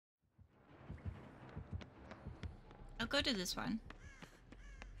go to this one.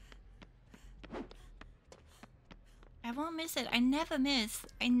 I won't miss it. I never miss.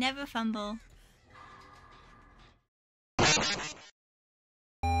 I never fumble.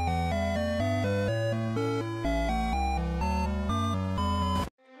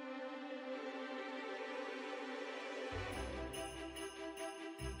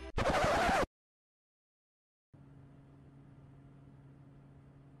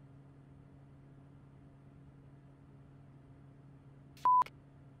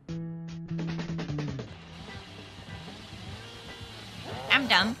 I'm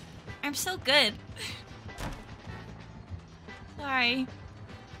dumb. I'm so good. Sorry.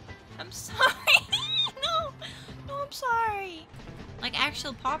 I'm sorry. No. No, I'm sorry. Like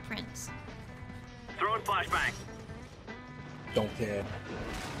actual paw prints. Throwing flashbang. Don't care.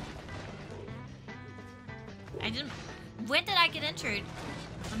 I didn't... When did I get injured?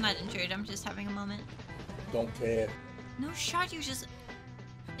 I'm not injured. I'm just having a moment. Don't care. No shot. You just...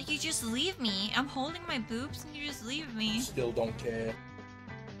 Like, you just leave me. I'm holding my boobs and you just leave me. Still don't care.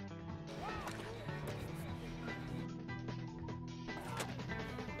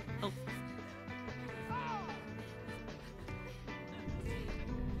 Oh.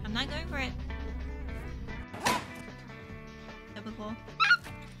 I'm not going for it. Typical.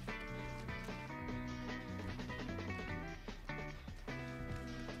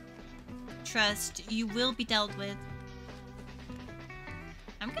 Trust, you will be dealt with.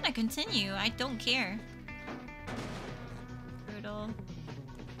 I'm gonna continue. I don't care. Brutal.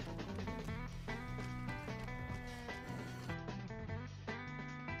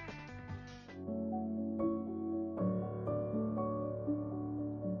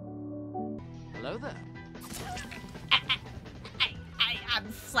 Hello there. I'm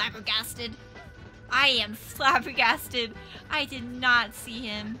flabbergasted. I am flabbergasted. I did not see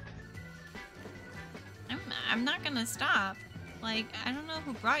him. I'm not gonna stop. Like, I don't know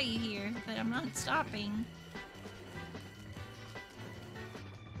who brought you here, but I'm not stopping.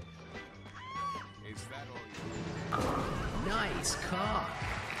 Is that all you... Nice cock.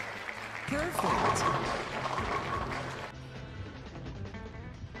 Perfect.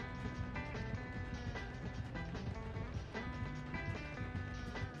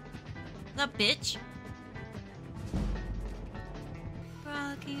 The bitch.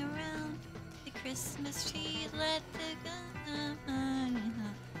 Rocking around the Christmas tree, let the gun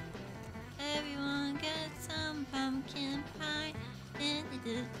everyone get some pumpkin pie.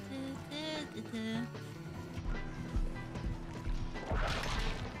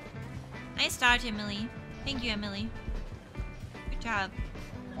 Nice dodge, Emily. Thank you, Emily. Good job.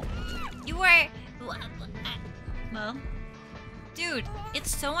 You were... Well... Dude,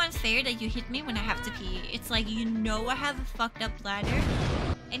 it's so unfair that you hit me when I have to pee. It's like, you know I have a fucked up bladder,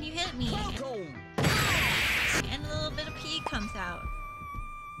 and you hit me. And a little bit of pee comes out.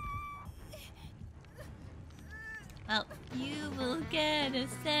 Well, you will get a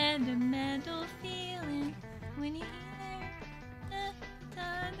sentimental feeling when you hear...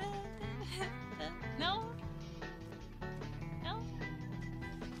 No? No?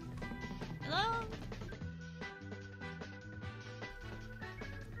 Hello?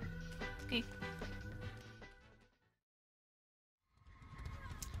 Okay.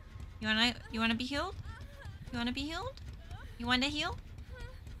 You wanna be healed? You wanna be healed? You wanna heal?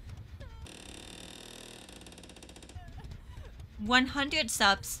 100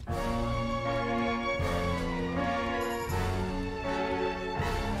 subs.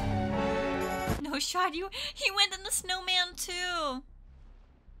 No shot, he went in the snowman too.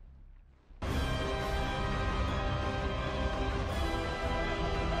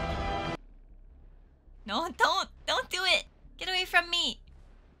 No, don't do it. Get away from me.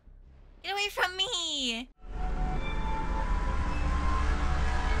 Get away from me.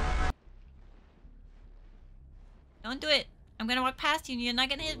 Don't do it. I'm gonna walk past you and you're not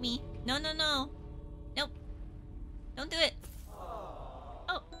gonna hit me. No, no, no. Nope. Don't do it.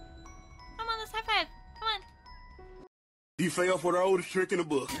 Oh. Come on, let's high five. Come on. You fell for the oldest trick in the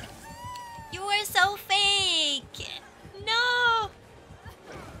book. You were so fake. No.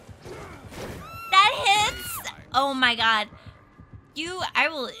 That hits. Oh my god. I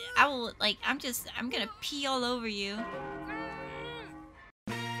will, like, I'm gonna pee all over you.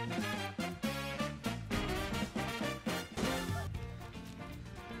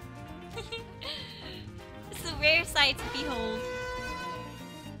 It's a rare sight to behold.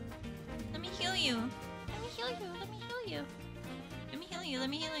 Let me heal you. Let me heal you. Let me heal you. Let me heal you. Let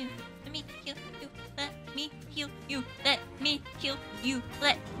me heal you. Let me heal you. Let me heal you. Let me heal you.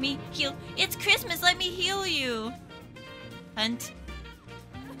 Let me heal. It's Christmas. Let me heal you. Hunt.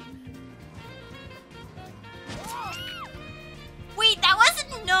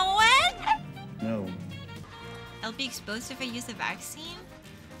 I'll be exposed if I use the vaccine?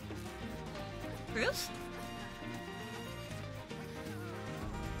 Proof?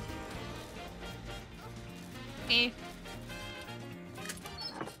 Okay.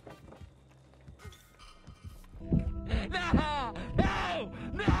 No! No!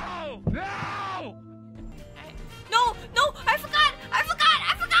 No! No! No! No! I forgot! I forgot!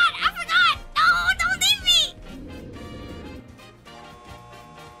 I forgot! I forgot! No! Don't leave me!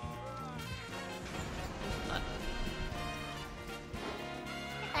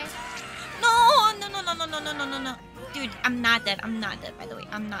 No! No! No! No! No! No! No! No! No! No! Dude, I'm not dead. I'm not dead. By the way,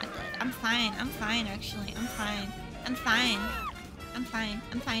 I'm not dead. I'm fine. I'm fine. Actually, I'm fine. I'm fine. I'm fine.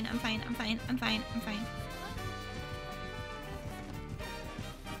 I'm fine. I'm fine. I'm fine. I'm fine. I'm fine.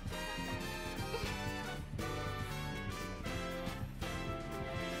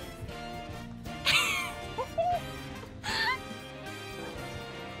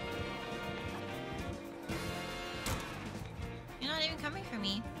 You're not even coming for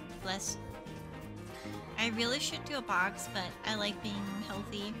me. Bless. I really should do a box, but I like being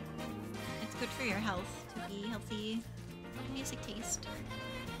healthy. It's good for your health to be healthy. Music taste.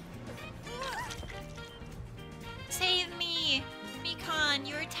 Save me! 𝑻𒂄𝒈𝒔,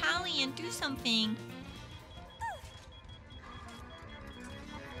 you're Italian, do something!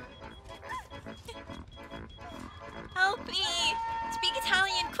 Help me! Speak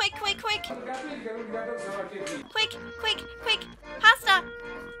Italian! Quick, quick, quick! Quick, quick, quick! Pasta!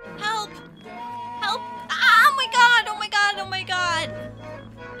 Help! Help! Ah, oh my god! Oh my god! Oh my god!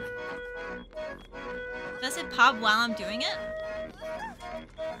 Does it pop while I'm doing it?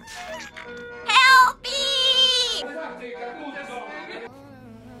 Help me!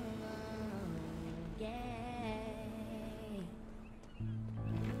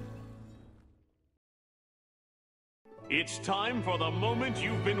 It's time for the moment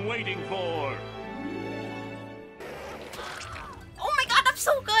you've been waiting for. Oh my god, I'm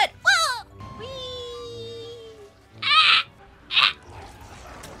so good! Whoa! Whee! Ah!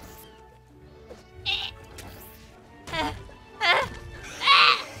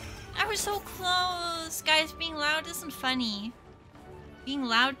 Ah! I was so close! Guys, being loud isn't funny. Being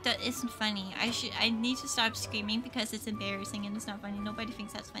loud isn't funny. I need to stop screaming because it's embarrassing and it's not funny. Nobody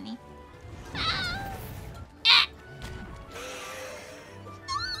thinks that's funny.